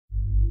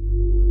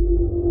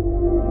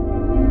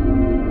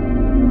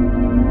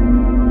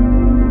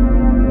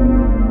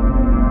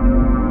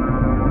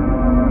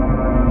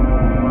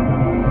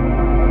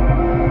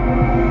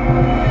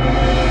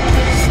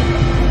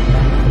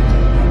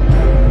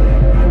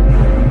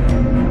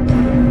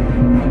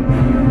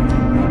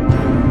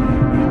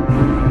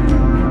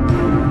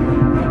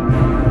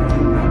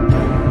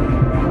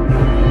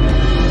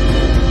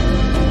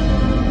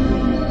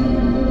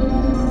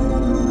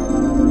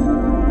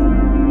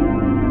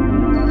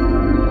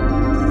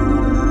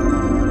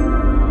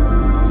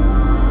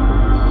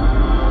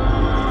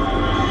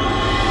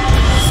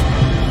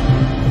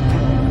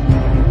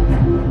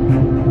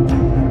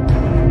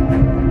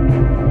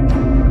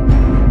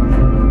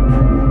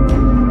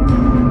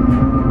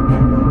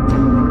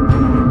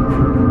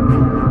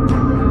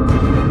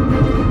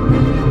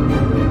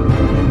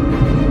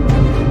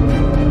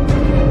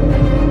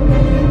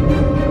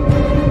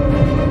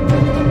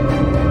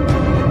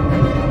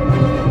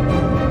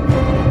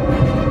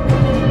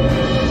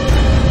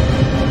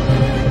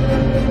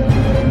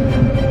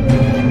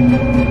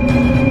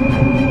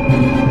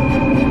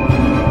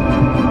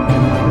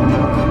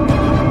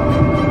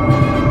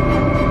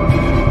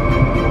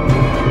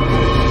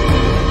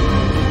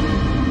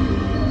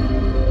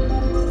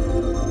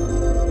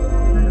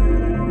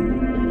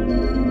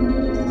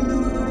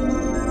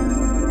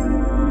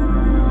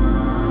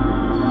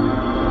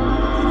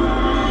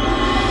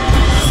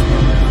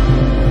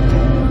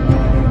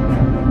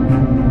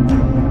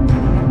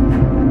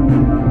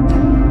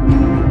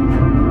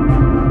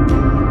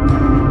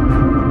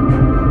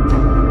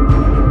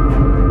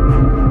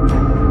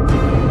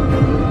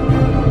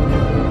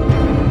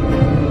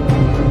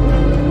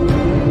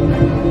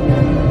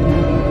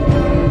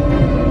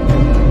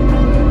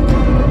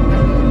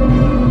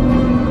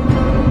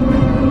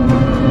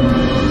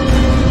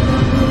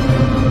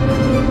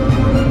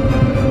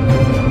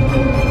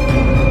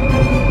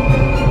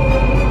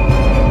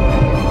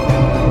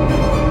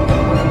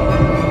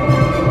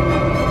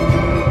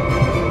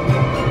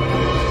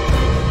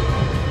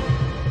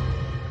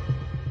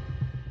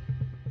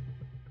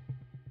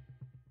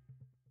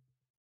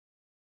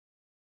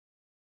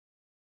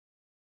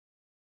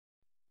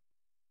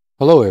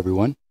Hello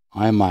everyone,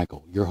 I am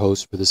Michael, your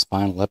host for this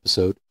final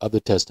episode of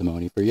the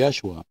Testimony for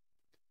Yeshua.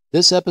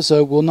 This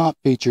episode will not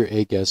feature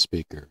a guest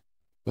speaker,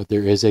 but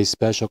there is a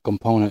special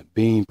component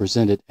being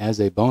presented as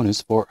a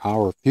bonus for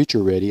our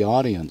future-ready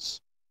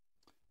audience.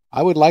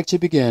 I would like to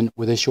begin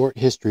with a short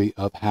history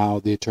of how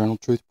the Eternal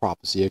Truth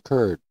Prophecy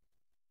occurred.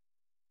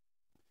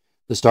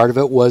 The start of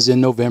it was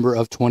in November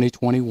of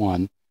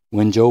 2021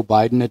 when Joe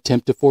Biden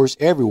attempted to force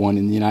everyone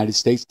in the United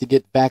States to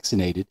get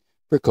vaccinated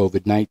for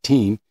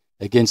COVID-19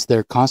 against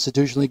their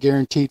constitutionally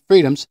guaranteed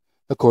freedoms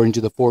according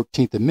to the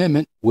 14th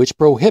Amendment, which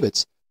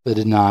prohibits the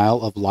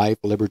denial of life,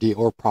 liberty,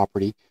 or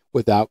property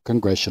without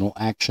congressional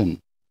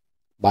action.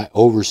 By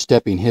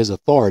overstepping his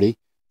authority,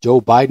 Joe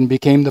Biden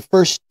became the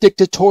first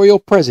dictatorial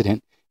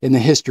president in the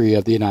history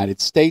of the United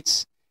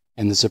States,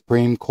 and the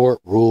Supreme Court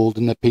ruled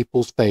in the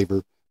people's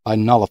favor by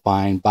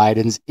nullifying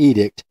Biden's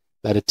edict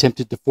that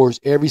attempted to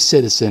force every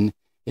citizen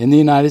in the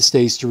United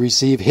States to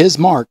receive his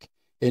mark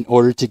in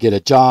order to get a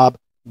job,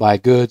 buy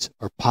goods,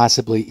 or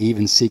possibly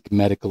even seek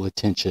medical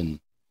attention.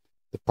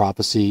 The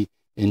prophecy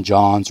in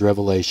John's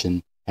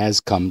Revelation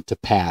has come to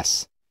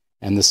pass,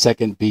 and the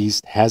second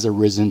beast has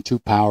arisen to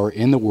power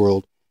in the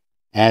world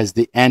as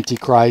the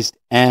Antichrist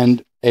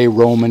and a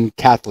Roman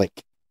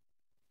Catholic.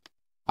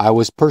 I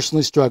was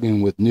personally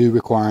struggling with new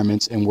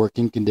requirements and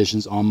working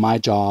conditions on my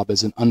job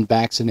as an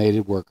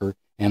unvaccinated worker,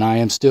 and I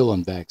am still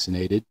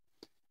unvaccinated.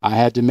 I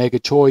had to make a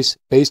choice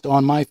based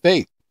on my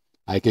faith.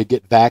 I could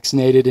get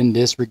vaccinated and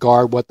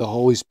disregard what the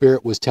Holy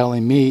Spirit was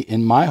telling me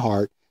in my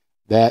heart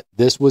that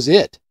this was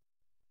it.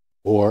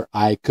 Or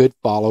I could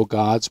follow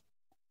God's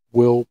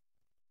will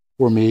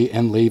for me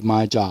and leave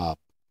my job.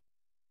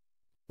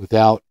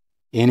 Without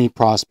any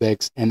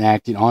prospects and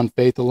acting on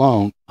faith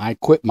alone, I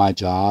quit my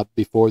job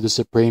before the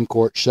Supreme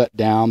Court shut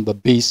down the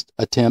beast's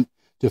attempt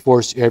to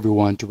force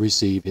everyone to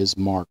receive his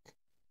mark.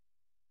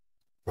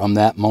 From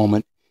that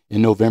moment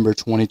in November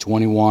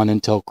 2021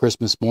 until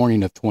Christmas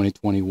morning of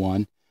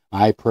 2021,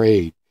 I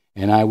prayed,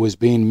 and I was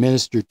being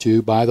ministered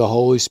to by the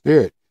Holy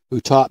Spirit, who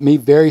taught me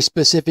very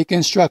specific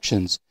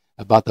instructions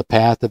about the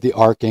path of the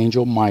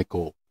Archangel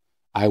Michael.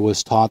 I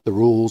was taught the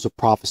rules of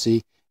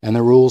prophecy and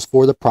the rules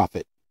for the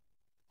prophet.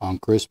 On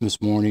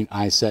Christmas morning,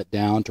 I sat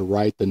down to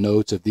write the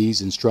notes of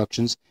these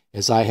instructions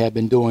as I had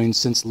been doing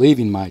since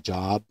leaving my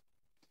job.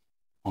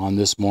 On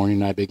this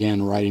morning, I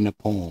began writing a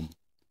poem.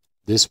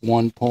 This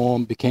one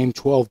poem became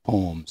 12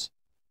 poems,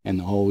 and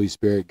the Holy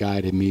Spirit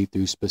guided me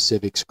through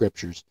specific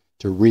scriptures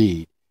to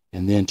read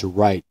and then to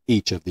write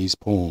each of these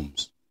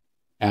poems.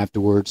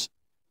 Afterwards,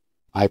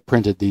 I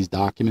printed these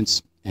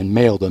documents and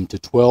mailed them to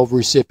 12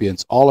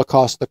 recipients all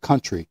across the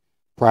country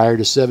prior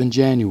to 7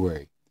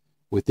 January.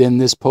 Within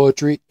this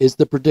poetry is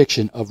the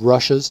prediction of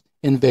Russia's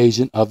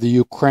invasion of the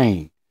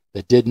Ukraine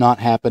that did not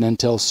happen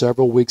until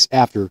several weeks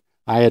after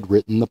I had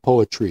written the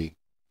poetry.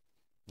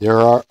 There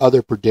are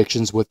other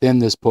predictions within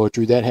this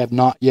poetry that have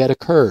not yet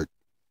occurred,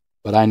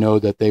 but I know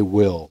that they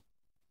will.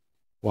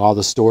 While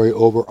the story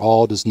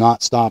overall does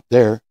not stop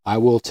there, I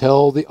will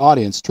tell the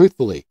audience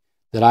truthfully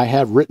that I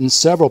have written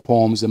several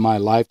poems in my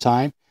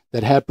lifetime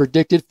that have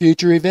predicted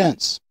future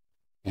events,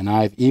 and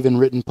I've even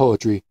written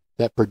poetry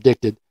that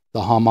predicted the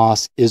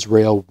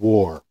Hamas-Israel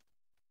war.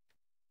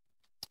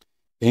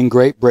 In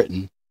Great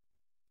Britain,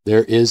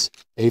 there is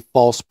a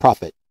false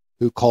prophet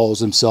who calls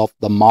himself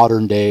the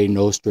modern-day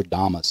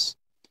Nostradamus.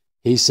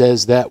 He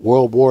says that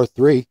World War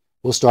III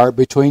will start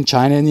between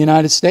China and the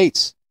United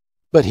States,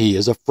 but he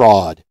is a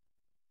fraud.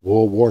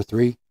 World War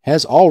III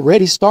has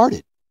already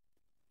started,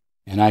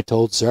 and I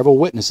told several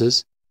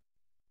witnesses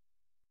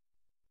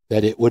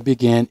that it would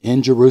begin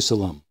in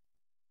Jerusalem.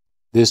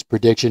 This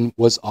prediction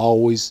was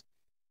always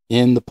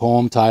in the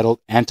poem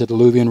titled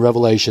Antediluvian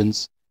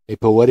Revelations, a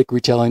poetic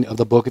retelling of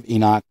the book of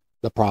Enoch,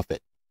 the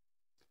prophet.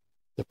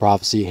 The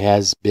prophecy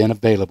has been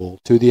available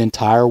to the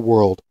entire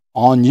world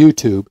on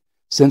YouTube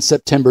since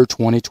September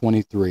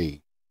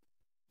 2023.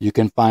 You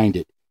can find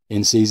it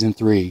in Season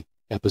 3,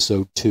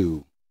 Episode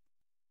 2.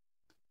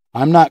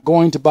 I'm not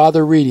going to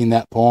bother reading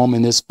that poem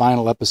in this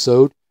final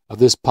episode of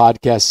this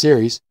podcast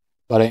series,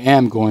 but I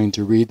am going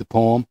to read the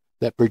poem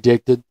that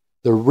predicted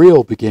the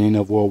real beginning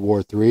of World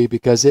War III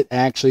because it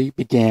actually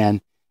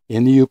began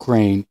in the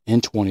Ukraine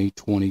in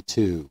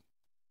 2022.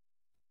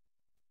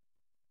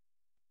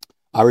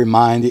 I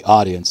remind the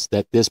audience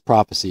that this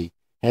prophecy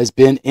has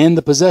been in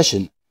the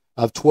possession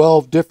of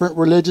 12 different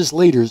religious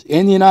leaders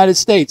in the United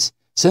States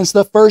since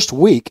the first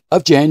week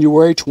of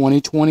January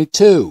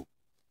 2022.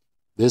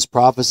 This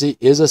prophecy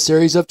is a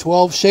series of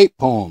 12 shape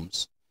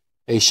poems.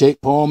 A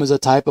shape poem is a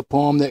type of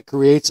poem that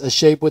creates a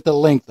shape with the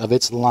length of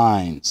its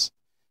lines.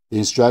 The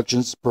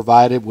instructions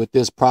provided with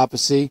this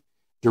prophecy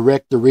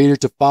direct the reader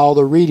to follow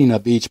the reading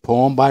of each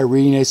poem by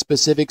reading a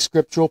specific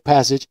scriptural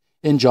passage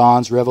in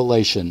John's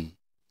Revelation.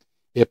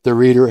 If the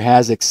reader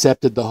has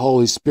accepted the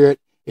Holy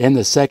Spirit in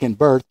the second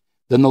birth,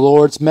 then the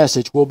Lord's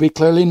message will be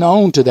clearly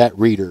known to that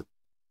reader.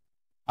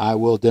 I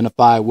will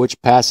identify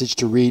which passage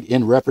to read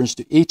in reference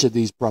to each of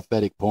these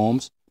prophetic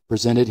poems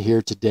presented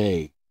here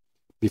today.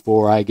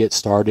 Before I get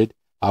started,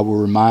 I will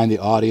remind the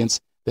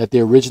audience that the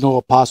original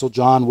Apostle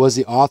John was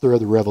the author of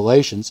the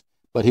Revelations,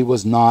 but he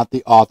was not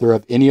the author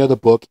of any other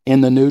book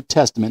in the New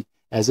Testament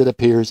as it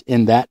appears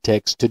in that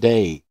text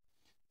today.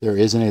 There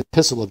is an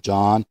epistle of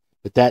John,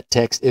 but that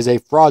text is a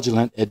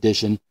fraudulent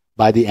edition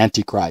by the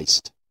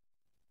Antichrist.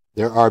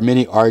 There are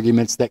many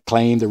arguments that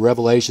claim the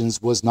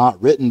Revelations was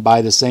not written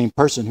by the same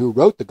person who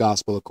wrote the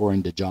Gospel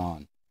according to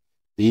John.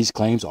 These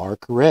claims are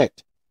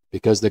correct,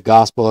 because the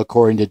Gospel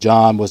according to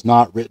John was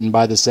not written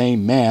by the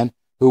same man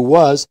who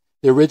was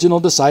the original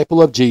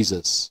disciple of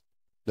Jesus.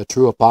 The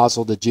true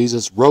apostle to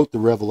Jesus wrote the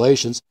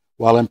Revelations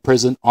while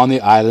imprisoned on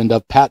the island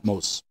of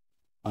Patmos.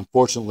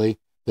 Unfortunately,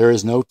 there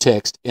is no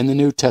text in the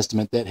New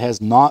Testament that has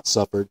not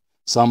suffered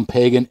some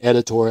pagan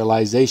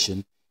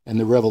editorialization, and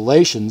the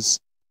Revelations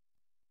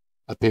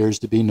appears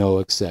to be no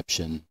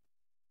exception.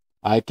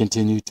 I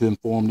continue to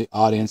inform the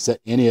audience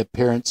that any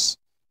appearance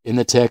in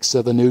the text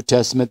of the New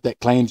Testament that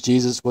claims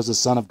Jesus was the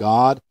Son of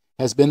God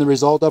has been the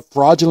result of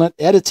fraudulent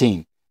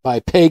editing by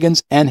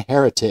pagans and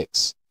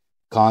heretics.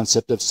 The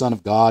concept of Son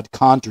of God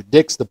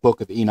contradicts the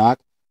book of Enoch,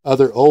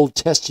 other Old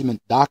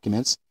Testament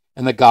documents,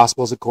 and the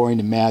Gospels according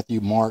to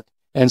Matthew, Mark,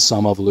 and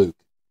some of Luke.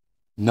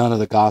 None of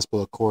the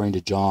Gospel according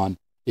to John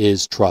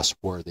is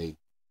trustworthy.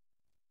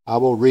 I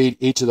will read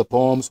each of the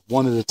poems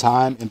one at a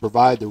time and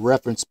provide the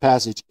reference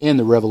passage in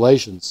the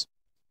Revelations.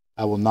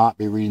 I will not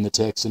be reading the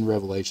text in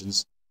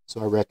Revelations,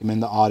 so I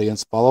recommend the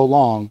audience follow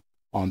along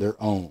on their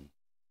own.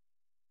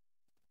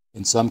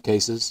 In some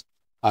cases,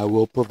 I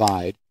will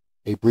provide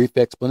a brief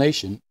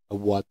explanation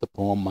of what the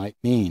poem might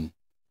mean.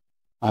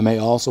 I may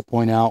also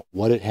point out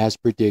what it has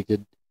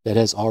predicted that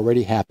has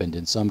already happened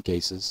in some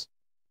cases.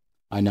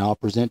 I now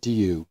present to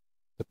you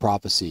the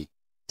prophecy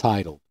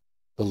titled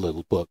The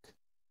Little Book.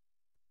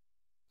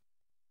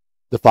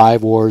 The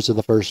 5 wars of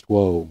the first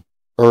woe.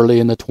 Early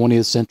in the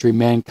 20th century,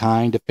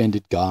 mankind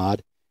offended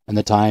God, and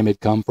the time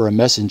had come for a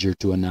messenger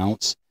to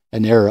announce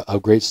an era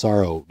of great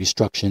sorrow,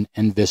 destruction,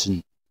 and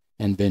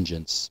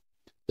vengeance.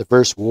 The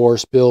first war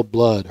spilled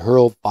blood,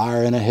 hurled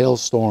fire in a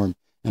hailstorm,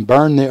 and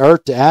burned the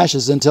earth to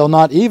ashes until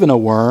not even a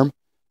worm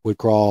would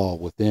crawl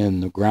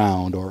within the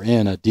ground or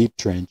in a deep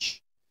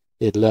trench.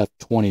 It left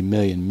 20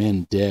 million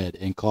men dead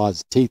and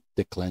caused teeth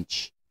to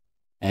clench.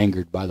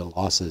 Angered by the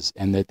losses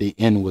and that the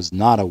end was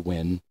not a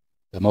win,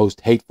 the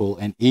most hateful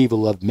and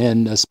evil of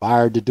men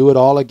aspired to do it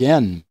all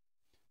again.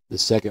 The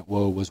second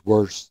woe was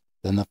worse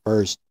than the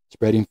first,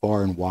 spreading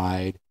far and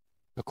wide.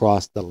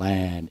 Across the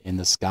land, in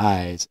the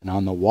skies, and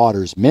on the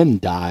waters, men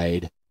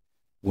died.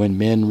 When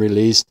men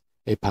released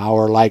a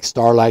power like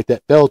starlight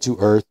that fell to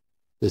earth,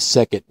 the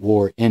second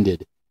war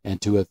ended,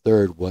 and to a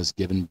third was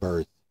given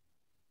birth.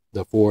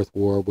 The fourth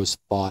war was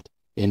fought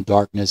in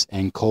darkness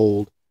and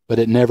cold, but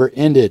it never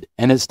ended,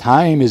 and its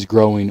time is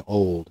growing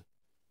old.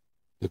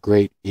 The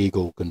great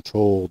eagle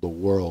controlled the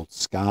world's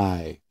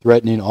sky,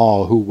 threatening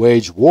all who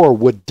waged war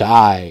would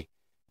die.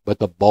 But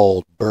the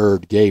bold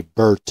bird gave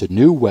birth to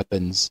new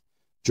weapons,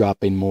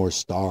 dropping more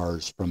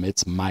stars from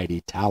its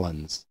mighty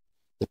talons.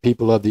 The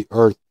people of the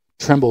earth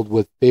trembled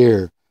with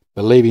fear,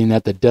 believing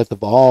that the death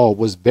of all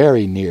was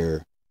very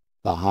near.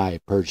 The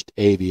high-perched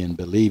avian,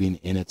 believing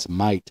in its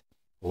might,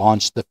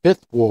 launched the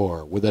fifth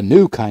war with a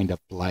new kind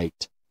of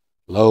flight.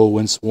 Low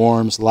in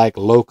swarms like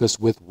locusts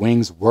with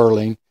wings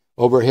whirling,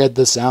 overhead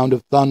the sound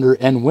of thunder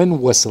and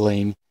wind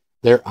whistling.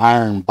 Their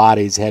iron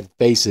bodies had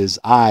faces,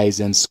 eyes,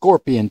 and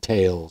scorpion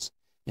tails,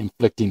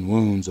 inflicting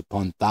wounds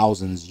upon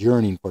thousands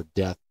yearning for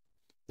death.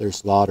 Their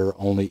slaughter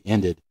only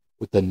ended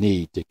with the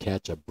need to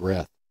catch a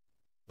breath.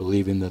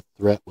 Believing the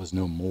threat was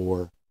no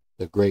more,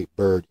 the great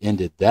bird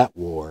ended that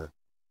war.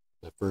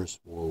 The first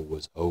war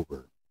was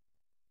over.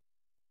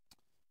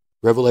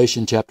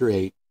 Revelation chapter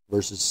 8,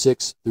 verses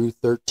 6 through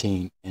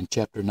 13, and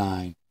chapter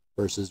 9,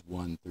 verses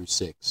 1 through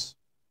 6.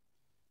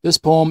 This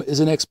poem is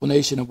an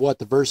explanation of what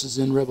the verses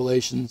in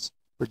Revelations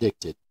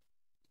predicted.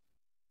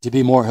 To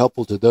be more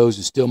helpful to those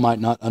who still might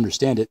not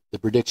understand it, the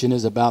prediction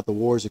is about the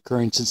wars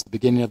occurring since the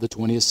beginning of the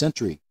 20th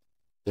century.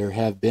 There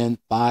have been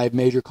 5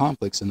 major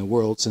conflicts in the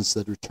world since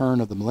the return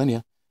of the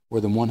millennia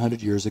more than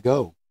 100 years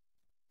ago.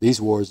 These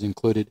wars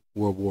included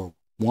World War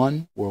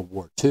I, World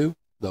War II,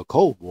 the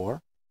Cold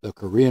War, the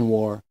Korean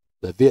War,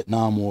 the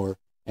Vietnam War,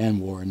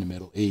 and war in the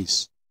Middle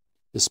East.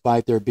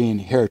 Despite there being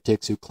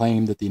heretics who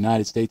claim that the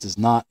United States is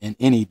not in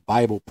any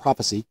Bible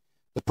prophecy,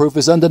 the proof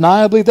is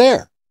undeniably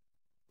there.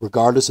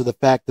 Regardless of the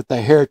fact that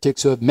the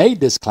heretics who have made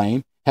this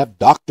claim have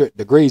doctorate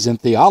degrees in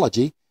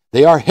theology,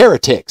 they are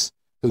heretics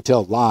who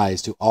tell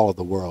lies to all of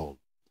the world.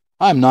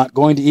 I'm not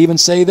going to even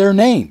say their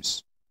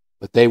names,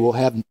 but they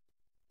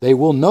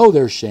will know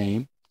their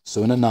shame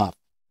soon enough.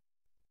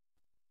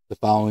 The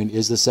following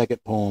is the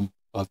second poem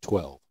of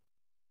 12.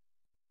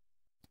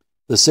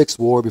 The sixth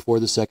war before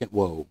the second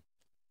woe.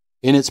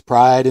 In its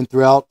pride and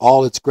throughout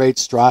all its great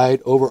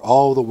stride, over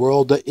all the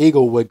world the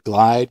eagle would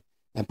glide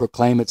and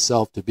proclaim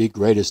itself to be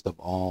greatest of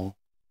all.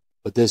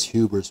 But this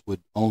hubris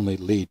would only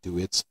lead to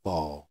its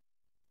fall.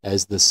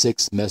 As the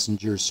 6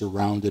 messengers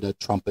surrounded a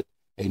trumpet,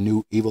 a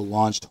new evil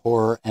launched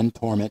horror and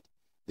torment.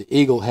 The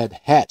eagle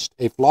had hatched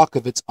a flock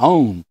of its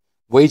own,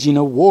 waging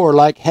a war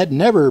like had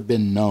never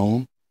been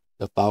known.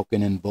 The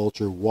falcon and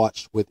vulture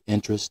watched with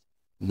interest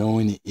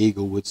knowing the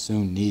eagle would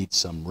soon need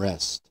some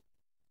rest.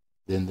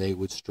 Then they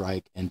would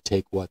strike and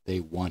take what they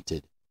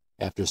wanted,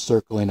 after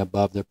circling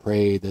above the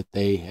prey that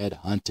they had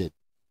hunted.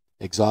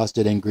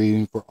 Exhausted and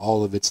grieving for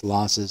all of its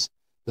losses,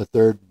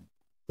 the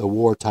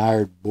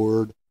war-tired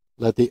bird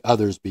let the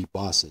others be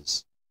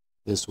bosses.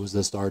 This was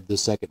the start of the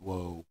second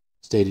woe,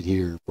 stated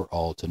here for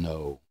all to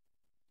know.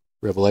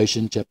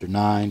 Revelation chapter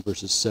 9,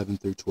 verses 7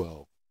 through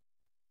 12.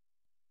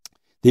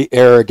 The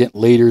arrogant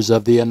leaders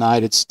of the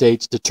United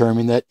States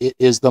determined that it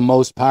is the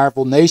most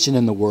powerful nation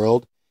in the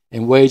world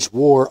and waged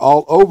war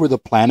all over the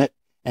planet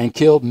and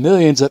killed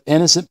millions of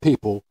innocent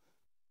people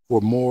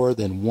for more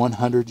than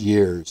 100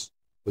 years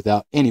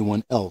without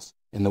anyone else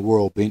in the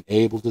world being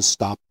able to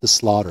stop the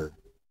slaughter.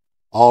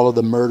 All of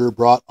the murder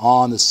brought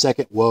on the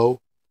second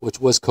woe, which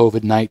was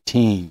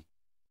COVID-19,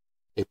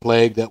 a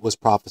plague that was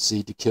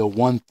prophesied to kill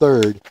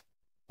 1/3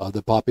 of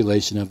the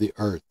population of the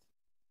earth.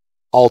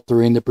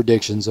 Altering the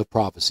predictions of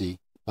prophecy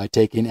by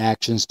taking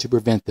actions to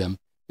prevent them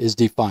is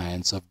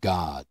defiance of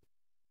God,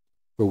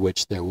 for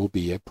which there will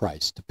be a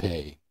price to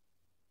pay.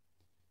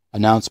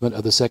 Announcement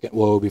of the second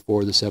woe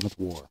before the seventh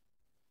war.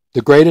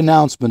 The great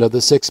announcement of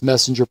the sixth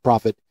messenger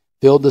prophet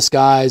filled the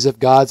skies as if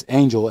God's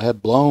angel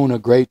had blown a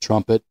great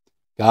trumpet.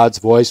 God's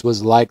voice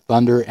was like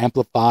thunder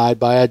amplified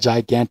by a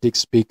gigantic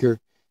speaker,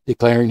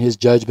 declaring his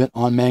judgment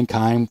on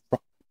mankind from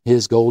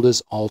his golden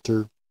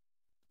altar.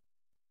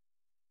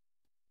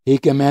 He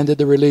commanded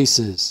the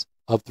releases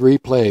of 3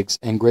 plagues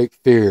and great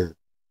fear,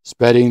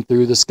 spreading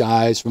through the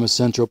skies from a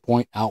central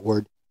point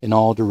outward in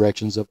all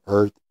directions of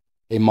earth.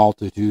 A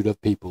multitude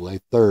of people,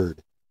 1/3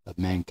 of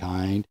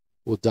mankind,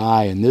 will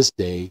die in this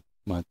day,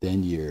 month,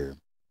 and year.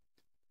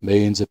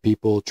 Millions of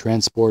people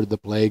transported the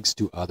plagues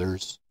to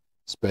others,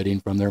 spreading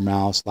from their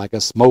mouths like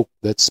a smoke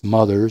that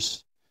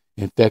smothers,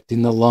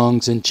 infecting the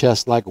lungs and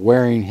chest like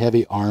wearing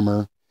heavy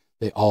armor.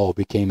 They all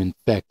became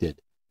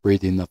infected,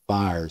 breathing the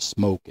fire,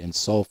 smoke, and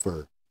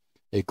sulfur.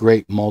 A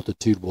great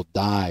multitude will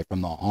die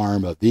from the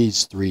harm of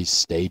these 3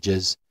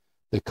 stages.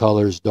 The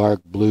colors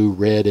dark blue,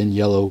 red, and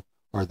yellow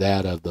are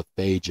that of the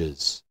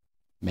phages.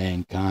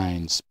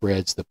 Mankind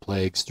spreads the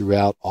plagues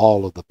throughout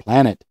all of the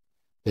planet.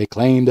 They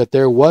claimed that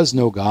there was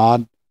no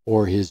God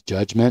or his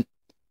judgment.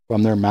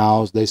 From their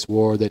mouths they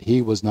swore that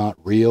he was not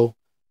real,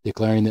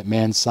 declaring that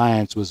man's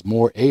science was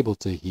more able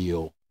to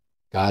heal.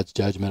 God's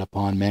judgment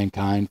upon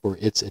mankind for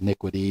its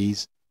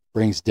iniquities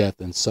brings death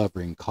and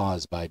suffering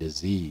caused by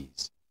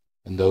disease,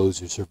 and those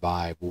who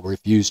survive will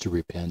refuse to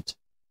repent.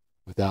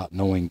 Without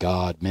knowing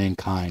God,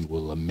 mankind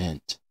will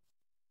lament,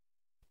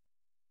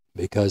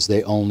 because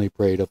they only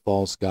pray to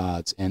false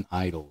gods and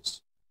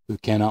idols, who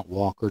cannot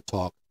walk or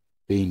talk,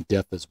 being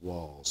deaf as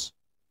walls.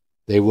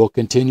 They will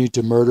continue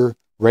to murder,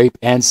 rape,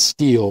 and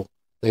steal.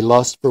 They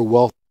lust for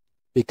wealth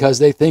because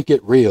they think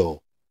it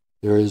real.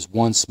 There is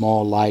one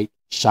small light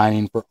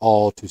shining for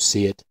all to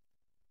see it: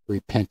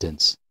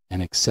 repentance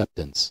and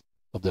acceptance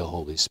of the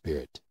Holy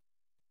Spirit.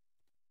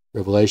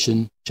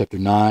 Revelation chapter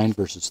 9,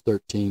 verses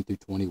 13 through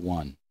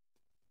 21.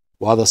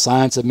 While the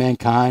science of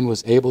mankind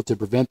was able to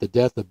prevent the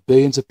death of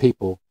billions of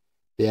people,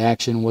 the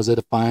action was a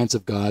defiance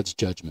of God's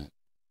judgment.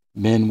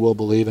 Men will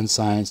believe in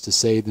science to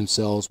save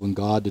themselves when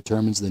God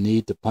determines the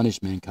need to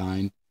punish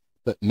mankind,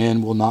 but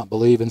men will not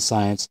believe in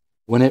science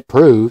when it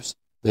proves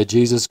that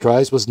Jesus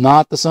Christ was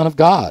not the Son of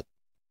God.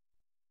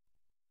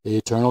 The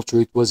eternal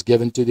truth was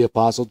given to the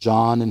Apostle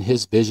John in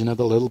his vision of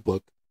the little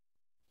book.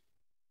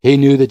 He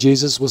knew that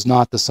Jesus was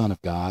not the Son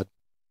of God,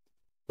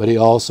 but he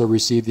also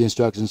received the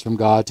instructions from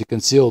God to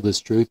conceal this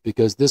truth,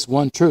 because this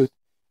one truth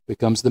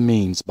becomes the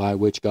means by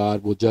which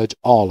God will judge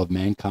all of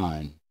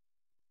mankind.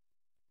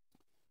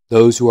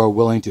 Those who are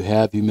willing to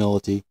have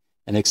humility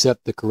and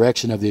accept the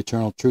correction of the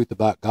eternal truth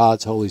about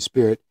God's Holy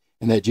Spirit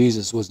and that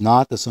Jesus was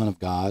not the Son of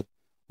God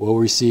will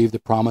receive the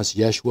promise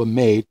Yeshua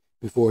made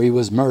before he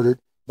was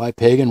murdered by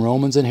pagan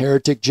Romans and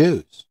heretic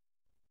Jews.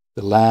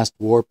 The last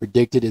war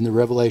predicted in the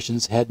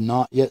Revelations had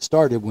not yet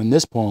started when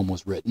this poem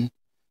was written,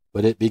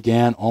 but it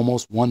began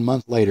almost 1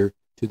 month later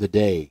to the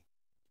day.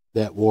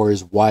 That war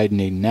is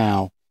widening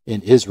now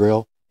in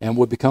Israel and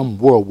would become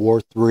World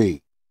War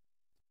III.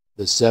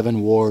 The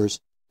 7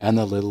 wars and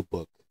the little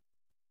book.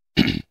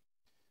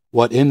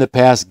 What in the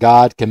past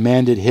God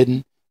commanded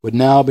hidden would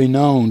now be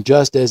known,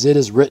 just as it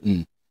is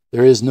written.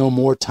 There is no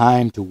more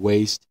time to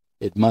waste.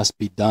 It must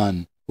be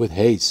done with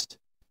haste.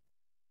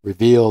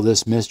 Reveal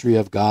this mystery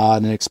of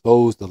God and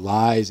expose the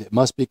lies. It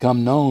must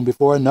become known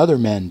before another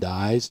man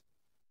dies.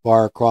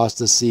 Far across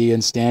the sea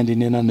and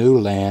standing in a new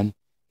land,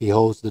 he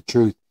holds the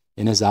truth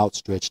in his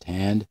outstretched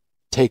hand.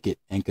 Take it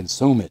and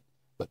consume it,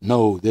 but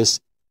know this: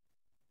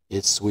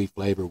 its sweet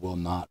flavor will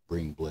not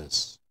bring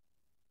bliss.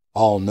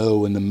 All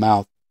know in the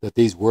mouth that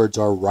these words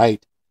are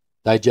right.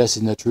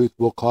 Digesting the truth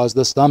will cause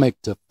the stomach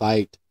to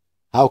fight.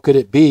 How could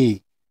it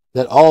be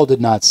that all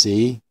did not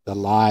see the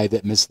lie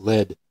that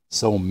misled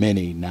so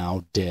many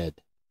now dead?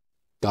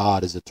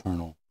 God is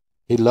eternal.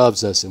 He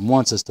loves us and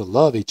wants us to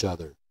love each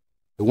other.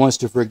 He wants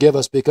to forgive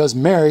us because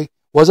Mary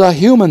was a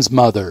human's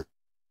mother.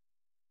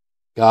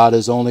 God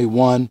is only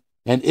one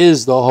and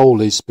is the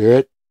Holy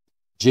Spirit.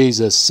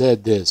 Jesus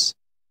said this: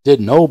 Did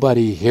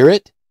nobody hear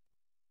it?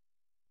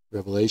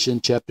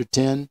 Revelation chapter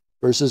 10,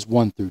 verses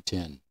 1 through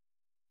 10.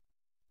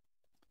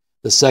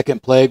 The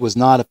second plague was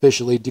not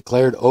officially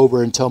declared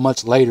over until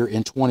much later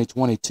in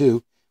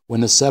 2022,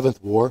 when the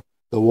seventh war,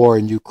 the war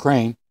in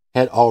Ukraine,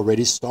 had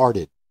already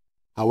started.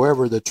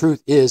 However, the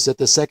truth is that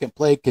the second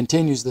plague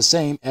continues the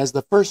same as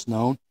the first,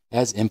 known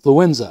as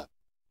influenza.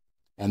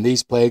 And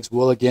these plagues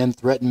will again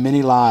threaten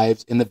many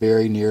lives in the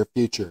very near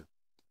future.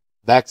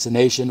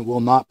 Vaccination will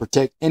not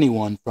protect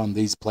anyone from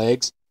these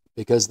plagues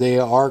because they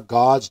are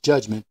God's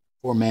judgment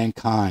for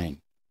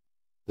mankind.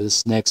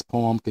 This next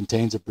poem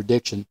contains a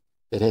prediction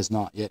that has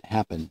not yet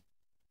happened,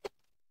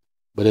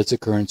 but its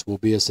occurrence will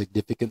be a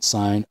significant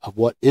sign of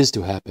what is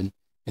to happen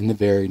in the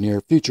very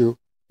near future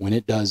when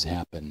it does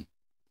happen.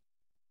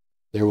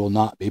 There will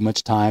not be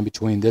much time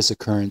between this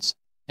occurrence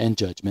and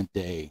Judgment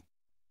Day.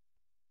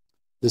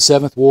 The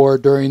seventh war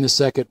during the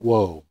second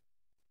woe.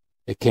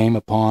 It came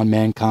upon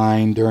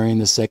mankind during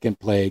the second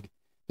plague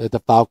that the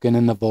falcon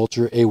and the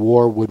vulture a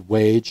war would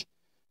wage.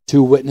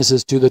 Two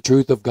witnesses to the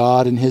truth of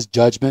God and his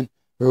judgment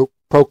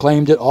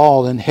proclaimed it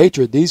all, and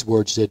hatred these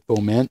words did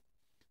foment.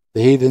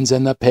 The heathens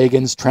and the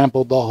pagans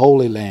trampled the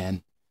Holy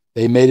Land.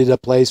 They made it a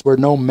place where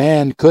no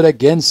man could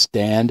again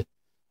stand.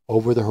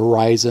 Over the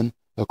horizon,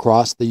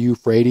 across the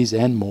Euphrates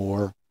and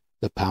more,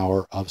 the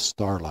power of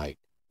starlight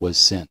was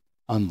sent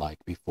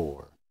unlike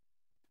before.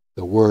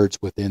 The words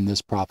within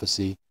this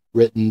prophecy,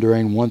 written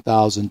during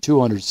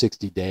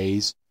 1,260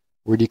 days,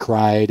 were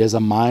decried as a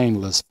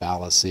mindless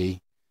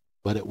fallacy,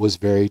 but it was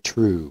very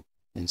true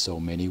in so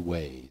many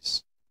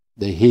ways.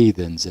 The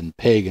heathens and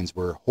pagans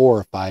were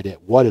horrified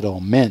at what it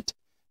all meant,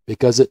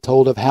 because it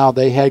told of how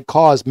they had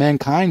caused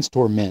mankind's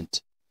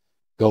torment.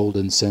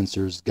 Golden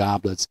censers,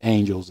 goblets,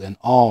 angels, and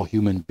all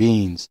human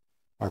beings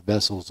are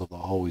vessels of the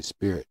Holy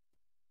Spirit.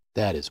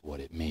 That is what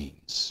it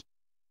means.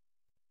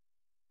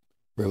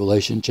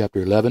 Revelation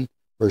chapter 11,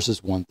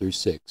 verses 1 through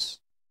 6.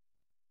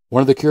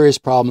 One of the curious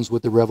problems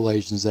with the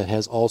revelations that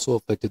has also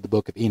afflicted the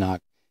book of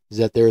Enoch is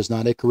that there is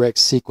not a correct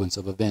sequence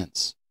of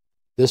events.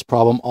 This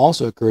problem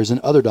also occurs in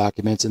other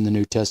documents in the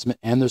New Testament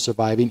and the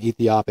surviving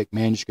Ethiopic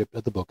manuscript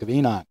of the book of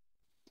Enoch.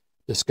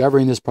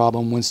 Discovering this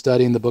problem when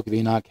studying the book of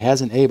Enoch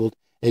has enabled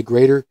a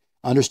greater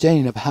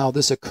understanding of how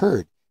this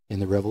occurred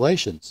in the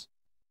Revelations.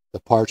 The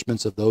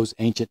parchments of those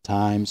ancient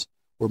times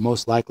were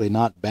most likely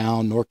not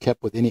bound nor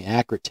kept with any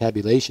accurate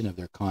tabulation of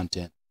their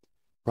content.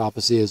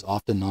 Prophecy is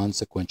often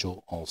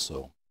non-sequential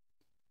also.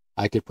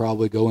 I could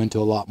probably go into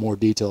a lot more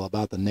detail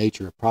about the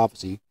nature of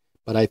prophecy,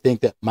 but I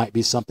think that might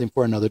be something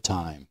for another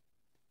time.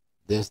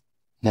 This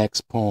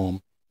next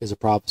poem is a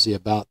prophecy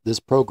about this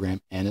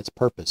program and its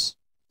purpose.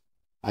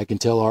 I can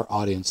tell our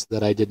audience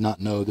that I did not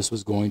know this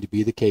was going to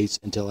be the case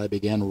until I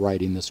began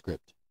writing the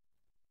script.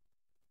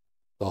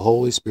 The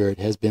Holy Spirit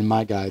has been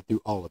my guide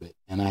through all of it,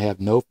 and I have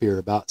no fear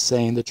about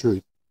saying the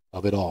truth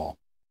of it all.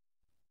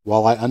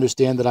 While I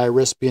understand that I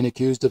risk being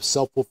accused of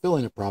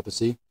self-fulfilling a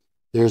prophecy,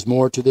 there is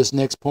more to this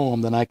next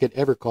poem than I could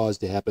ever cause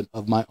to happen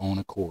of my own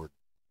accord.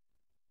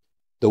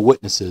 The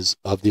witnesses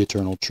of the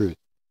eternal truth.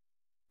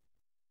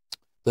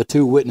 The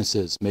two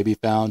witnesses may be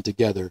found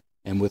together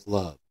and with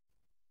love.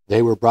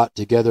 They were brought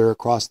together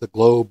across the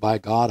globe by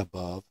God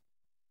above.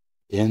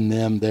 In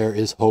them there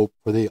is hope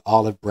for the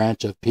olive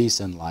branch of peace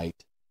and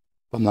light,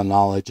 from the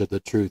knowledge of the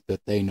truth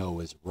that they know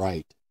is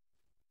right.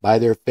 By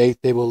their faith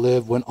they will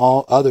live when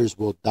all others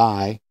will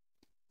die.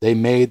 They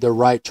made the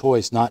right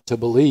choice not to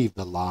believe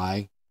the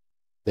lie.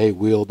 They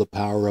wield the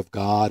power of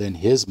God and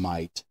his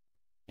might,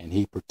 and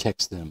he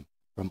protects them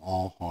from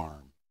all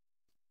harm.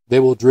 They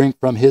will drink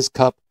from his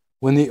cup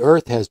when the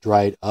earth has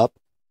dried up.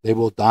 They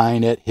will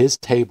dine at his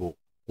table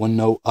when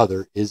no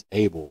other is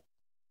able.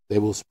 They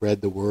will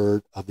spread the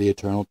word of the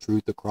eternal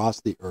truth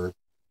across the earth,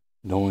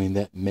 knowing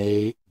that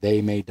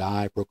they may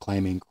die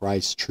proclaiming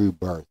Christ's true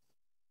birth,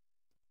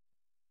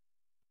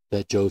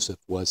 that Joseph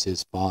was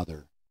his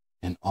father,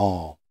 and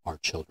all are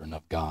children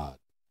of God.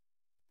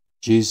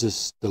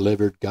 Jesus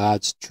delivered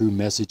God's true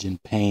message in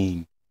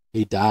pain.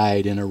 He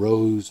died and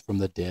arose from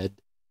the dead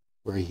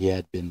where he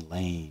had been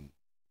lain.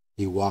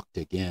 He walked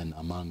again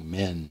among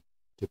men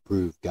to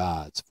prove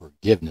God's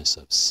forgiveness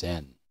of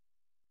sin.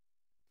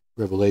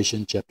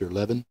 Revelation chapter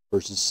 11,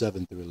 verses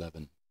 7 through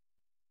 11.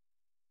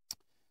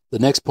 The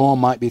next poem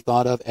might be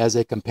thought of as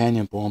a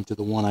companion poem to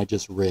the one I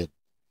just read.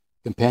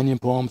 Companion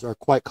poems are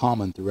quite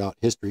common throughout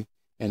history,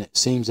 and it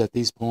seems that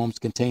these poems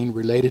contain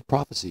related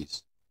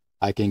prophecies.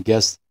 I can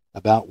guess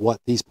about what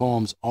these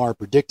poems are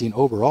predicting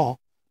overall,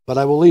 but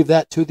I will leave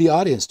that to the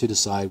audience to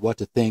decide what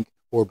to think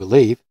or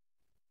believe.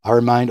 I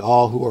remind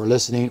all who are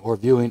listening or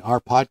viewing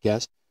our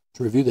podcast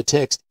to review the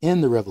text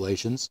in the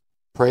Revelations,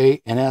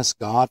 pray and ask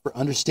God for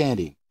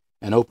understanding,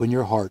 and open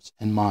your hearts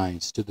and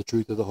minds to the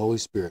truth of the Holy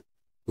Spirit,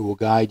 who will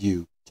guide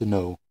you to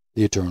know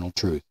the eternal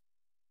truth.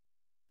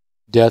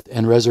 Death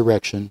and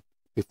resurrection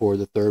before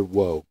the third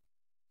woe.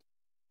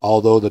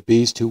 Although the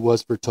beast who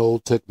was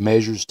foretold took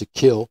measures to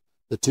kill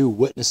the two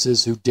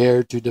witnesses who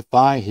dared to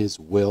defy his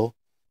will,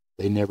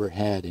 they never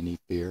had any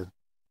fear.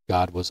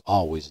 God was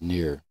always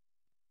near.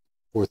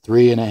 For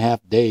 3.5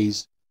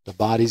 days the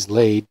bodies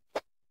laid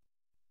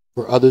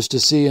for others to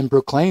see and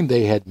proclaim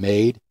they had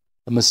made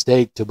a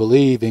mistake to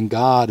believe in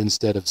God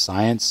instead of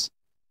science.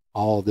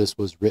 All this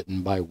was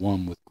written by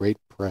one with great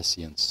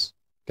prescience.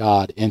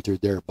 God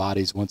entered their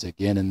bodies once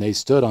again, and they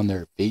stood on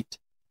their feet.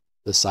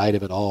 The sight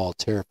of it all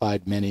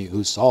terrified many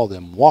who saw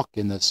them walk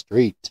in the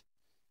street.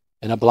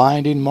 In a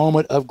blinding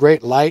moment of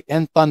great light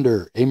and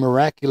thunder, a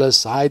miraculous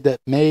sight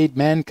that made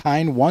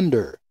mankind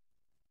wonder.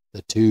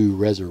 The two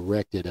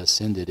resurrected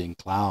ascended in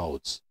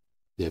clouds,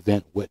 the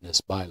event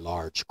witnessed by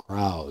large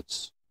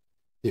crowds.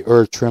 The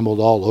earth trembled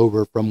all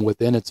over from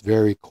within its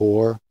very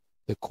core.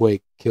 The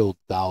quake killed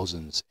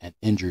thousands and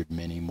injured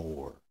many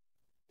more.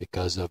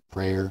 Because of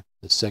prayer,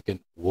 the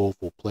second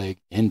woeful plague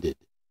ended,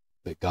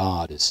 but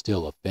God is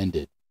still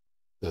offended.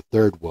 The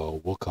third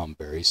woe will come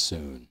very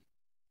soon.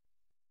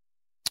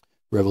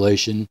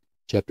 Revelation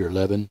chapter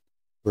 11,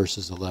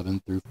 verses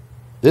 11 through.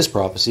 This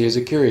prophecy is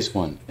a curious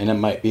one, and it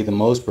might be the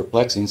most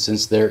perplexing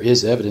since there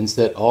is evidence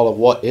that all of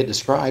what it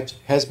describes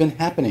has been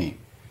happening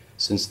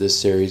since this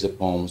series of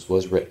poems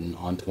was written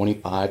on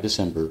 25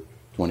 December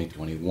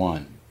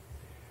 2021.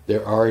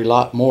 There are a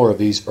lot more of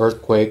these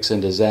earthquakes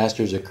and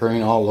disasters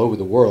occurring all over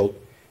the world,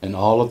 and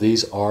all of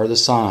these are the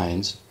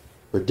signs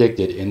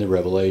predicted in the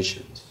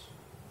Revelations.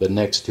 The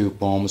next two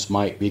poems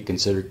might be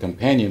considered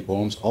companion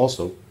poems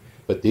also,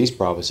 but these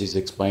prophecies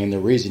explain the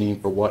reasoning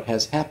for what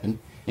has happened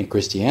in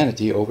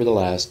Christianity over the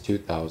last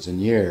 2,000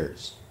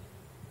 years.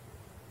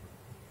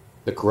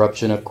 The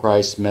corruption of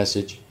Christ's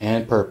message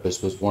and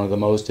purpose was one of the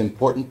most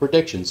important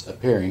predictions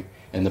appearing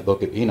in the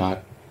book of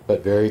Enoch,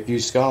 but very few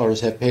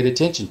scholars have paid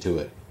attention to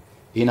it.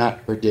 Enoch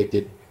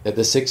predicted that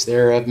the sixth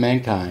era of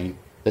mankind,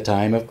 the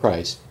time of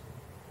Christ,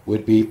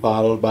 would be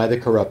followed by the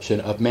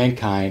corruption of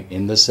mankind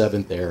in the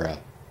seventh era.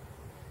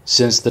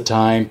 Since the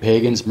time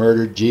pagans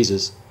murdered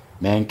Jesus,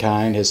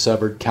 mankind has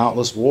suffered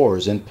countless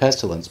wars and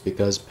pestilence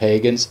because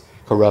pagans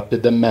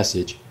corrupted the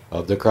message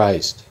of the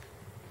Christ.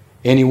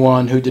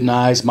 Anyone who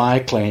denies my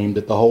claim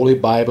that the Holy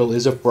Bible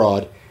is a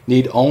fraud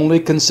need only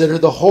consider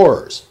the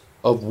horrors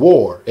of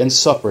war and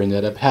suffering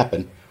that have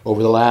happened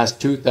over the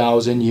last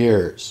 2,000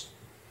 years.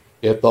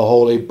 If the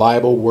Holy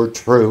Bible were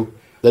true,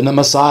 then the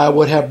Messiah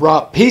would have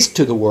brought peace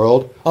to the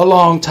world a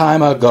long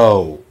time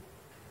ago.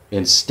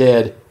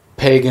 Instead,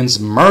 pagans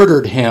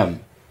murdered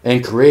him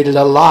and created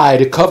a lie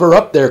to cover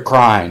up their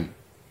crime.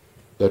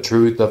 The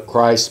truth of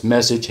Christ's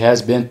message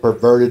has been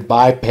perverted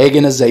by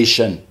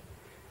paganization,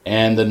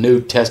 and the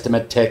New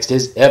Testament text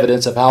is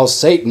evidence of how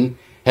Satan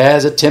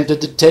has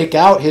attempted to take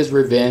out his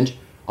revenge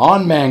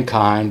on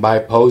mankind by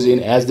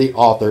posing as the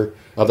author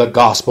of the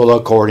Gospel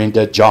according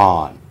to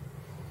John.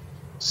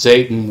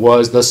 Satan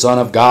was the Son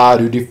of God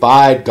who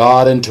defied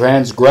God and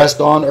transgressed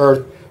on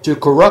earth to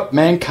corrupt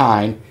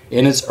mankind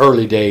in its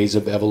early days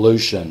of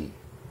evolution.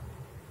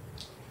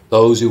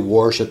 Those who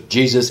worship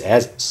Jesus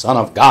as Son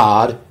of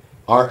God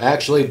are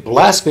actually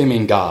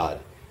blaspheming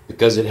God,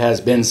 because it has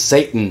been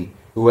Satan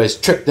who has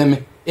tricked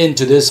them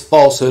into this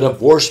falsehood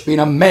of worshiping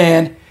a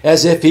man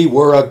as if he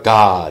were a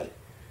god.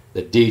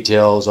 The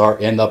details are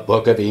in the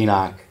book of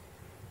Enoch,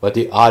 but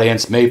the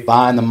audience may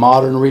find the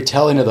modern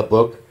retelling of the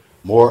book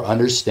more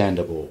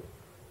understandable.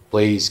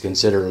 Please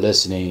consider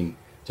listening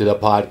to the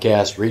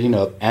podcast reading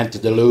of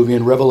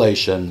Antediluvian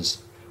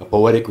Revelations, a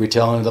poetic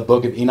retelling of the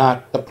book of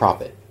Enoch the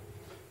prophet.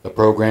 The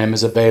program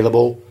is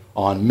available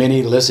on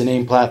many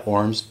listening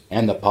platforms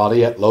and the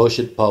Polyet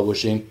Loshid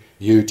Publishing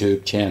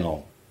YouTube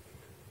channel.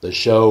 The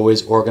show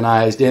is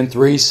organized in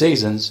 3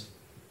 seasons,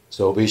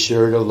 so be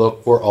sure to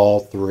look for all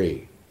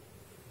 3.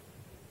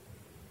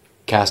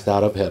 Cast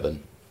out of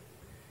heaven.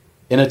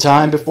 In a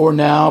time before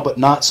now, but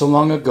not so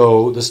long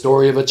ago, the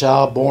story of a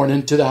child born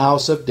into the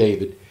house of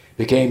David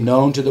became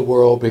known to the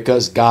world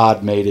because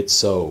God made it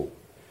so.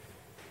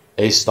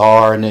 A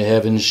star in the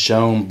heavens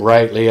shone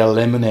brightly,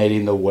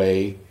 illuminating the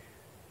way.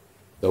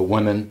 The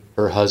woman,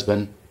 her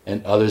husband,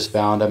 and others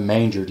found a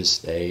manger to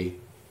stay.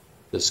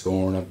 The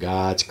scorn of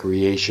God's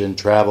creation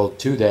traveled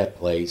to that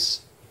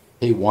place.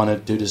 He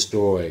wanted to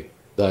destroy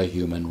the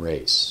human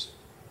race.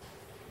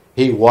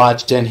 He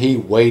watched and he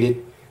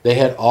waited. They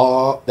had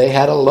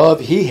a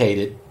love he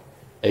hated.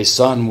 A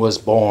son was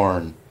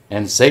born,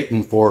 and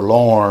Satan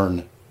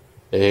forlorn.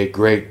 A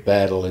great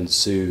battle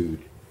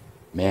ensued.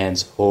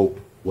 Man's hope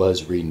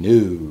was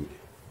renewed.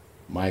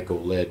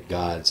 Michael led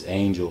God's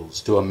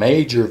angels to a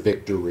major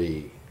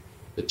victory.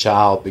 The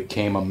child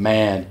became a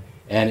man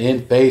and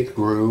in faith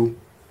grew.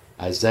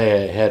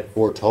 Isaiah had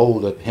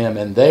foretold of him,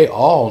 and they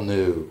all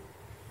knew.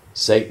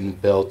 Satan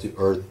fell to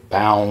earth,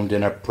 bound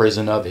in a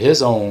prison of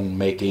his own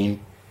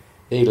making.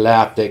 He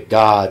laughed at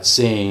God,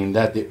 seeing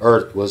that the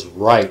earth was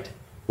right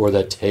for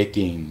the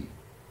taking.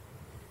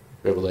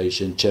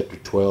 Revelation chapter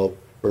 12,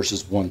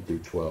 verses 1 through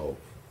 12.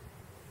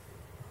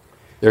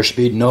 There should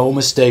be no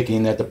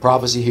mistaking that the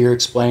prophecy here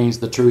explains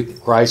the truth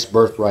of Christ's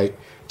birthright,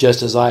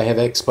 just as I have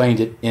explained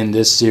it in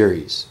this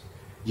series.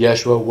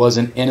 Yeshua was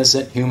an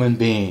innocent human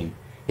being.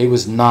 He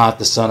was not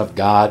the Son of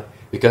God,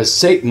 because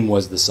Satan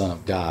was the Son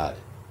of God.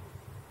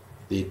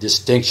 The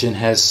distinction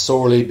has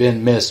sorely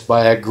been missed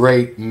by a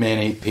great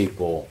many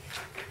people.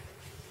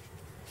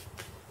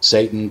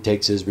 Satan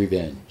takes his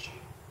revenge.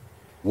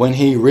 When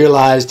he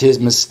realized his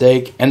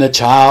mistake and the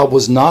child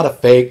was not a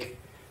fake,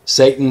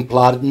 Satan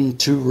plotted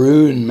to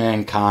ruin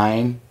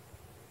mankind,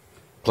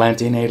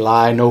 planting a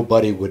lie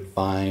nobody would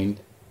find,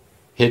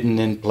 hidden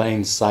in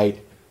plain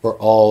sight for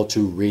all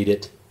to read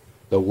it.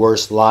 The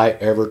worst lie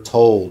ever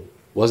told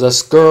was a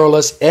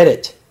scurrilous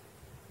edit.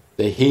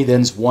 The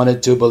heathens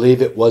wanted to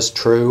believe it was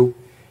true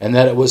and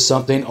that it was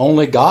something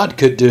only God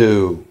could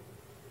do.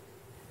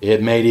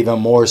 It made even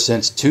more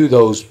sense to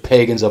those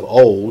pagans of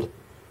old.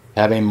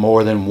 Having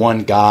more than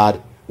one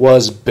God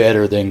was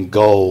better than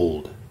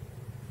gold.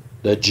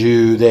 The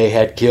Jew they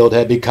had killed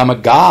had become a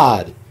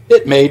god.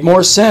 It made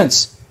more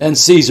sense, and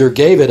Caesar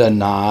gave it a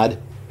nod.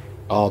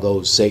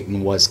 Although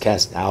Satan was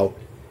cast out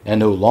and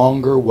no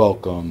longer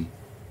welcome,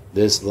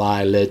 this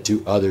lie led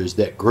to others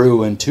that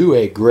grew into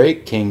a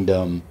great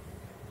kingdom.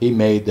 He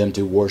made them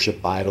to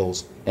worship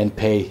idols and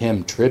pay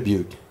him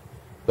tribute,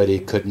 but he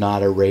could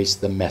not erase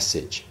the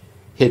message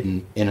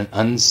hidden in an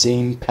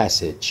unseen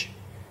passage.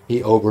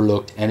 He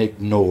overlooked and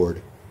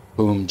ignored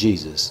whom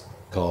Jesus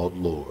called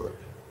Lord.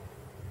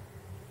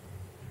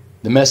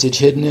 The message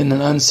hidden in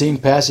an unseen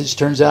passage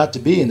turns out to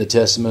be in the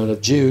Testament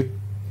of Jude.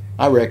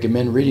 I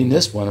recommend reading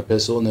this one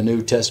epistle in the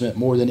New Testament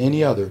more than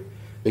any other,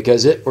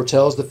 because it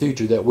foretells the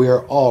future that we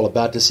are all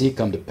about to see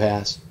come to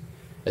pass.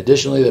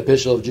 Additionally, the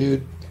epistle of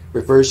Jude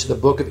refers to the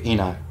book of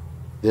Enoch.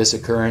 This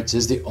occurrence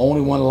is the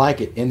only one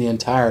like it in the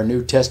entire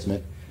New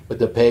Testament, but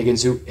the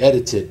pagans who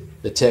edited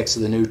the text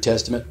of the New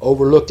Testament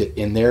overlooked it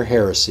in their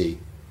heresy.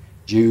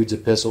 Jude's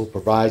epistle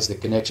provides the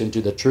connection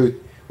to the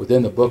truth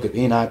within the book of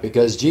Enoch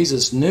because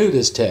Jesus knew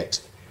this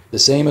text, the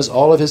same as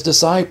all of his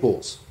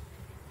disciples.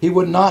 He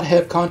would not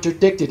have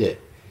contradicted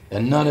it,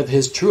 and none of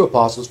his true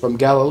apostles from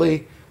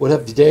Galilee would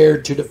have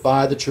dared to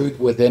defy the truth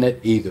within it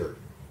either.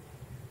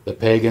 The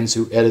pagans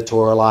who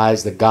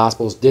editorialized the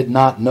Gospels did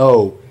not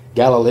know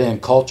Galilean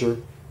culture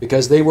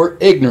because they were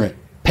ignorant,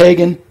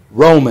 pagan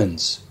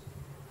Romans.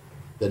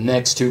 The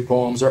next two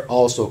poems are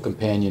also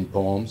companion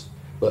poems,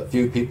 but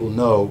few people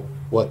know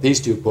what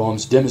these two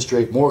poems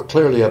demonstrate more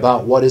clearly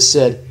about what is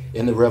said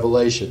in the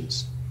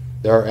Revelations.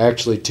 There are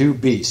actually two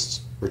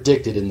beasts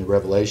predicted in the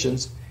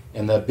Revelations,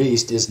 and the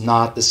beast is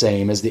not the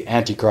same as the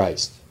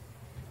Antichrist.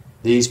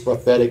 These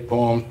prophetic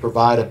poems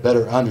provide a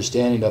better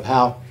understanding of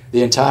how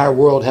the entire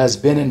world has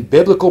been in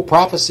biblical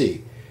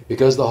prophecy,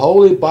 because the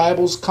Holy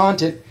Bible's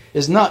content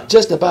is not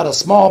just about a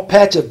small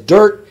patch of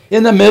dirt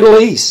in the Middle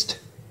East.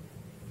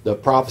 The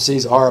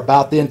prophecies are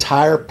about the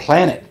entire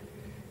planet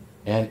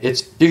and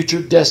its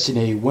future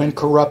destiny when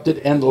corrupted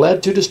and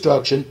led to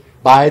destruction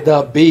by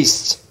the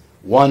beasts,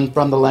 one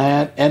from the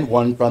land and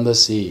one from the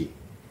sea.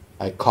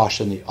 I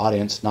caution the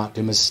audience not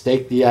to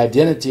mistake the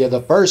identity of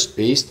the first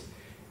beast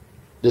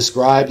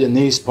described in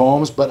these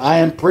poems, but I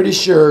am pretty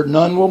sure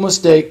none will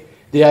mistake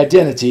the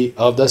identity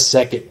of the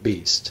second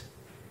beast.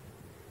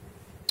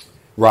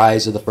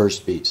 Rise of the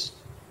first beast.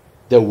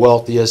 The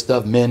wealthiest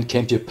of men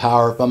came to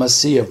power from a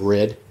sea of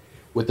red.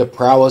 With the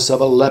prowess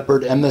of a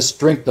leopard and the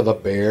strength of a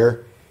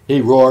bear, he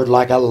roared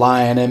like a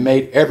lion and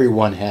made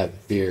everyone have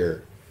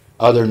fear.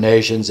 Other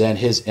nations and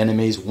his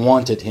enemies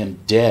wanted him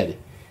dead.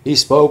 He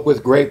spoke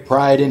with great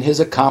pride in his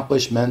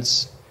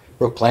accomplishments,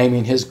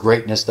 proclaiming his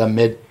greatness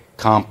amid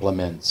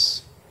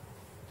compliments.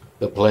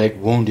 The plague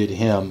wounded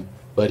him,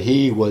 but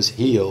he was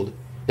healed.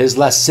 His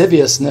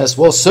lasciviousness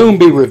will soon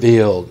be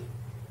revealed.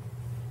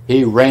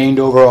 He reigned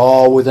over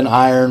all with an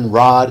iron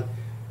rod,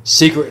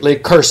 secretly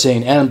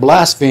cursing and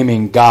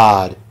blaspheming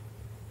God.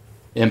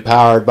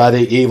 Empowered by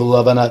the evil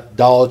of an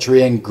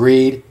idolatry and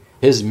greed,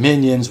 his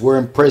minions were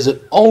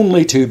imprisoned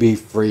only to be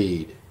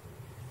freed.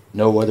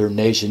 No other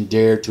nation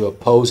dared to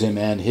oppose him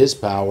and his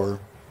power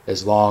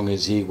as long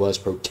as he was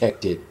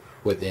protected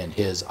within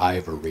his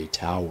ivory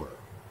tower.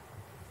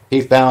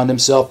 He found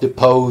himself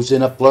deposed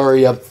in a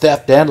flurry of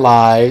theft and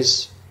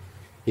lies.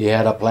 He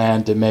had a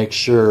plan to make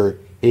sure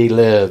he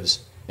lives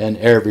and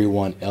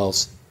everyone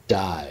else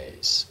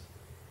dies.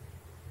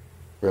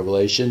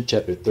 Revelation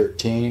chapter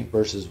 13,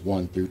 verses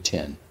 1 through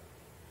 10.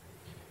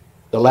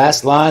 The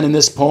last line in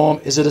this poem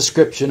is a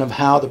description of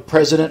how the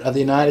President of the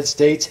United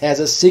States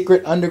has a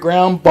secret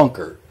underground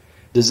bunker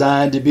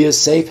designed to be a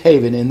safe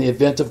haven in the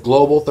event of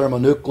global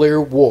thermonuclear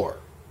war.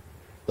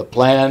 The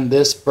plan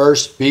this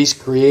first beast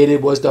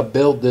created was to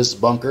build this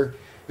bunker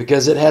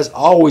because it has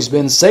always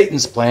been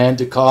Satan's plan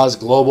to cause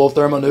global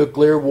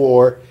thermonuclear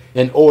war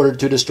in order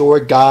to destroy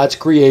God's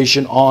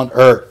creation on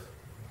earth.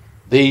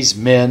 These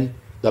men,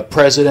 the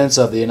presidents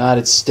of the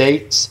United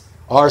States,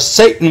 are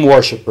Satan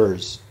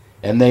worshipers,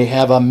 and they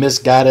have a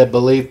misguided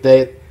belief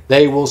that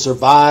they will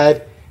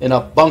survive in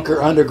a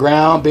bunker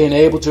underground, being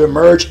able to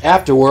emerge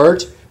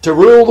afterwards to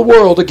rule the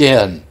world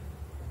again.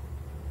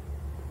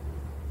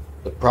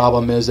 The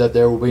problem is that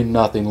there will be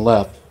nothing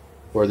left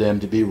for them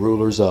to be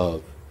rulers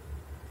of,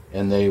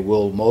 and they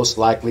will most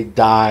likely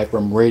die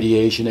from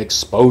radiation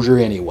exposure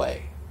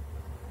anyway.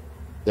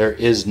 There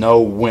is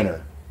no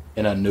winner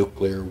in a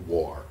nuclear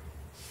war.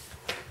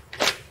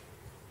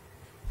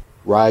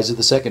 Rise of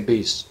the second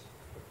beast.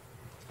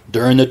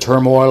 During the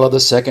turmoil of the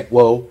second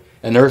woe,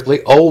 an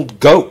earthly old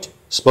goat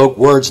spoke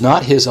words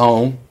not his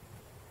own.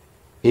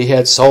 He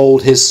had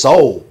sold his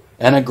soul,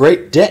 and a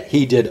great debt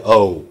he did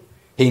owe.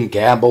 He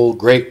gambled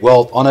great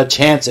wealth on a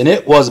chance, and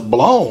it was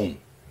blown.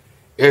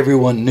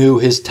 Everyone knew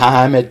his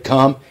time had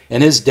come,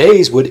 and his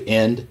days would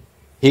end.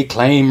 He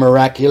claimed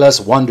miraculous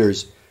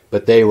wonders,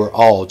 but they were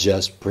all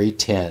just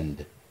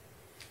pretend.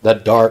 The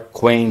dark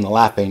queen,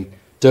 laughing,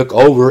 took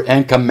over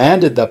and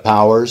commanded the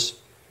powers.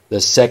 The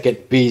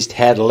second beast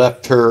had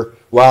left her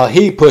while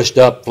he pushed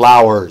up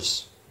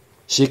flowers.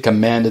 She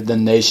commanded the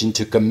nation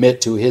to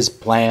commit to his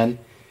plan.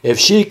 If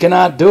she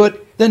cannot do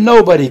it, then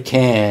nobody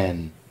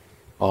can.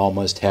 All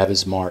must have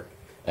his mark,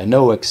 and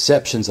no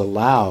exceptions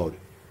allowed.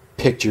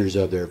 Pictures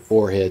of their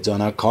foreheads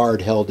on a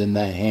card held in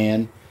the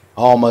hand.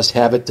 All must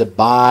have it to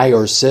buy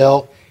or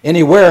sell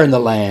anywhere in the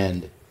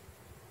land.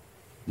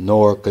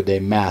 Nor could they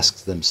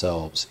mask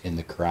themselves in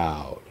the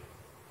crowd.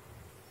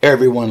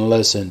 Everyone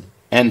listened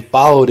and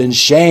followed in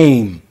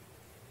shame.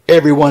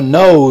 Everyone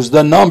knows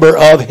the number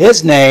of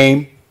his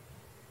name.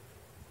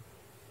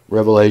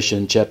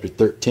 Revelation chapter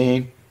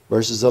 13,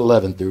 verses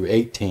 11 through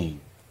 18.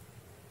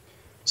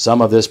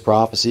 Some of this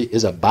prophecy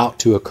is about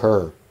to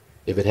occur,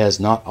 if it has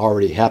not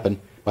already happened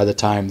by the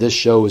time this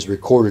show is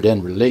recorded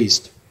and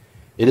released.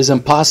 It is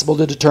impossible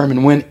to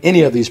determine when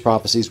any of these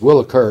prophecies will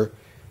occur,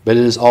 but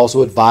it is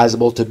also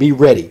advisable to be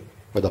ready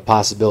for the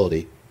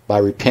possibility by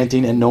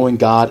repenting and knowing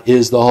God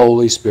is the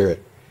Holy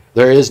Spirit.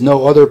 There is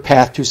no other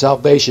path to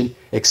salvation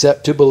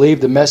except to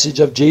believe the message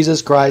of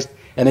Jesus Christ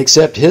and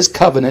accept his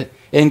covenant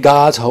in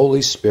God's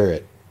Holy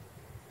Spirit.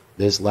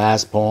 This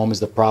last poem is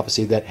the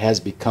prophecy that has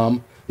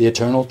become the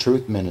Eternal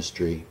Truth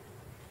Ministry.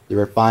 The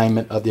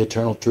refinement of the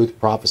Eternal Truth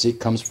prophecy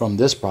comes from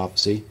this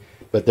prophecy,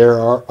 but there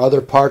are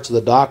other parts of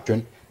the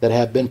doctrine that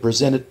have been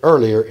presented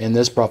earlier in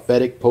this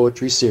prophetic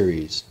poetry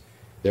series.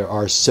 There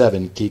are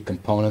 7 key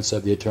components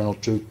of the Eternal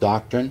Truth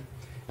doctrine,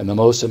 and the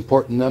most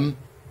important of them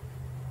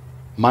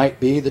might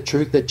be the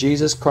truth that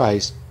Jesus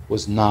Christ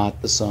was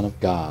not the Son of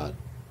God.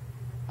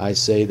 I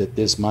say that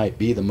this might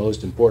be the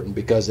most important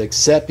because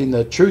accepting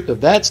the truth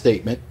of that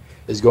statement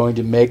is going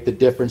to make the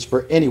difference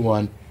for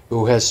anyone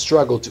who has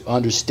struggled to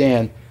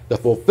understand the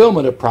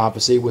fulfillment of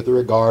prophecy with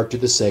regard to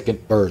the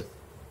second birth.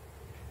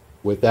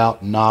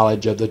 Without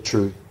knowledge of the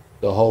truth,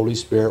 the Holy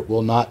Spirit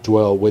will not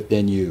dwell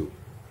within you.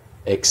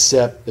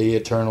 Accept the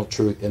eternal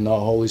truth, and the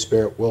Holy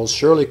Spirit will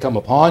surely come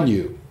upon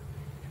you.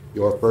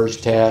 Your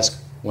first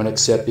task when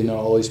accepting the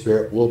Holy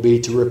Spirit will be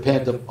to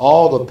repent of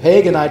all the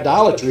pagan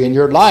idolatry in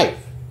your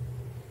life.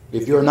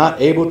 If you are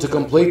not able to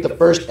complete the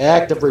first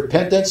act of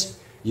repentance,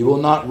 you will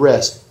not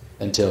rest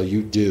until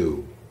you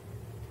do.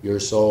 Your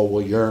soul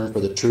will yearn for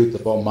the truth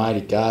of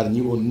Almighty God, and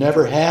you will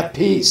never have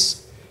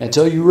peace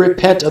until you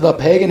repent of the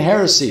pagan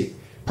heresy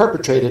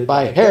perpetrated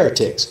by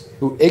heretics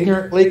who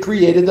ignorantly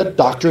created the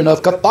doctrine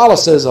of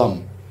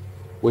Catholicism,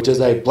 which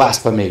is a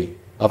blasphemy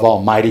of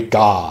Almighty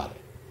God.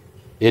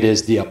 It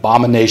is the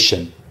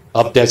abomination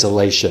of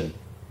desolation.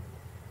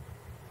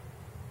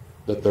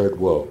 The third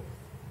woe.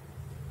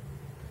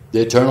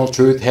 The eternal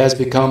truth has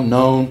become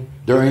known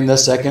during the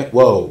second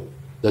woe.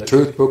 The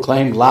truth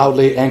proclaimed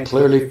loudly and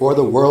clearly for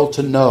the world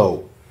to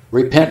know.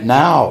 Repent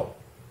now,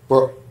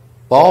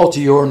 fall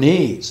to your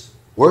knees.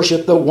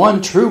 Worship the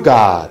one true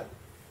God.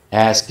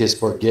 Ask his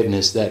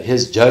forgiveness that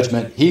his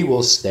judgment he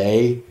will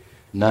stay.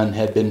 None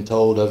had been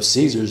told of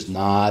Caesar's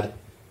nod.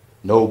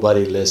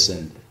 Nobody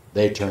listened.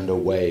 They turned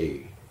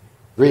away.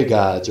 3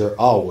 gods are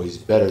always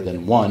better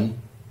than one.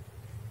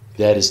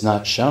 That is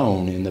not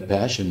shown in the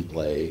Passion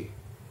Play.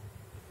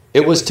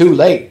 It was too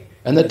late,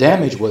 and the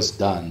damage was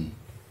done.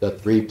 The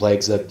 3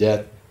 plagues of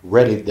death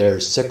readied their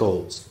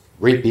sickles,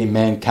 reaping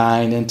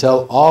mankind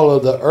until all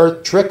of the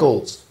earth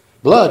trickles,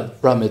 blood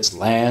from its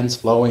lands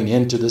flowing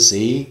into the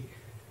sea.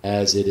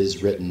 As it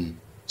is written,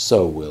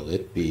 so will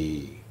it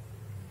be.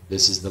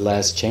 This is the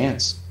last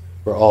chance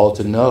for all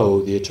to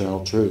know the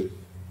eternal truth.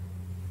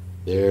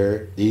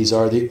 These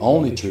are the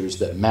only truths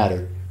that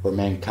matter for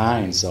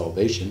mankind's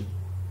salvation.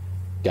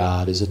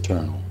 God is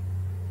eternal.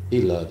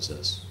 He loves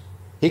us.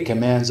 He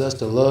commands us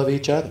to love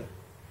each other.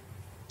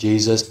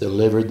 Jesus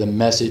delivered the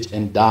message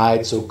and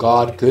died so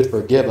God could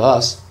forgive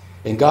us,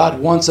 and God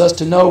wants us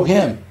to know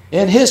him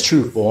in his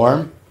true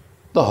form,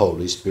 the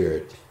Holy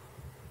Spirit.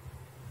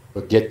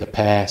 Forget the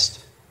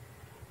past.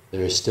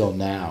 There is still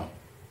now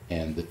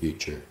and the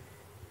future.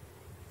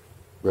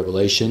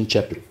 Revelation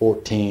chapter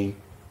 14,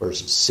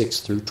 verses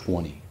 6 through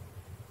 20.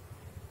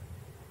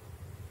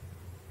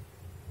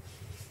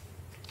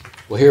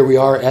 Well, here we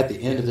are at the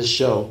end of the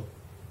show.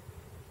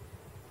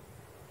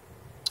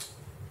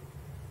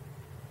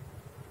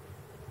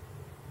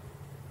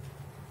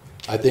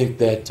 I think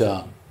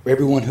that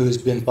everyone who has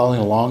been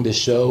following along this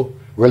show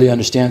really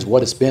understands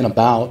what it's been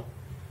about.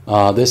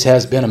 This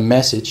has been a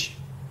message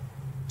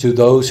to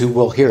those who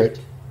will hear it,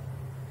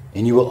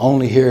 and you will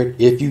only hear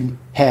it if you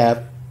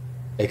have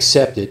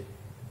accepted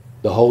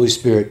the Holy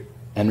Spirit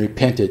and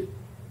repented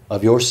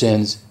of your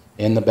sins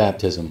in the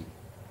baptism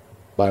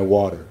by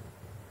water.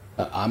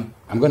 I'm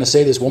going to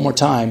say this one more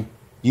time.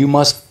 You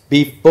must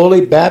be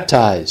fully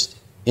baptized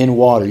in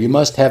water. You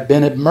must have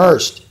been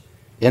immersed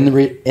in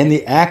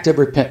the act of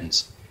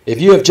repentance. If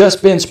you have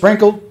just been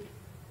sprinkled,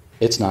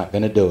 It's not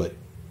going to do it.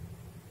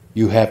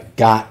 You have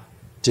got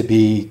to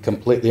be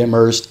completely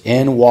immersed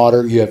in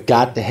water. You have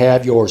got to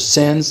have your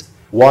sins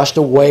washed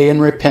away in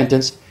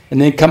repentance,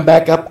 and then come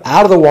back up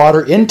out of the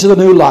water into the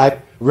new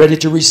life, ready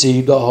to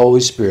receive the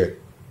Holy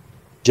Spirit.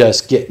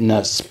 Just getting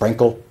a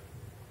sprinkle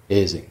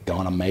isn't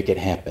going to make it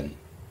happen.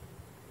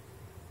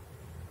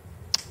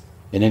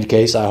 In any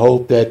case, I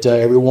hope that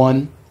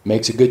everyone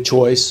makes a good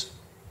choice,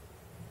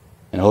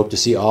 and I hope to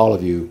see all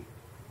of you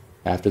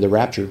after the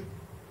rapture.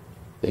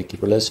 Thank you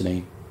for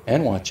listening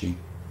and watching.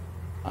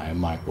 I am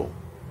Michael.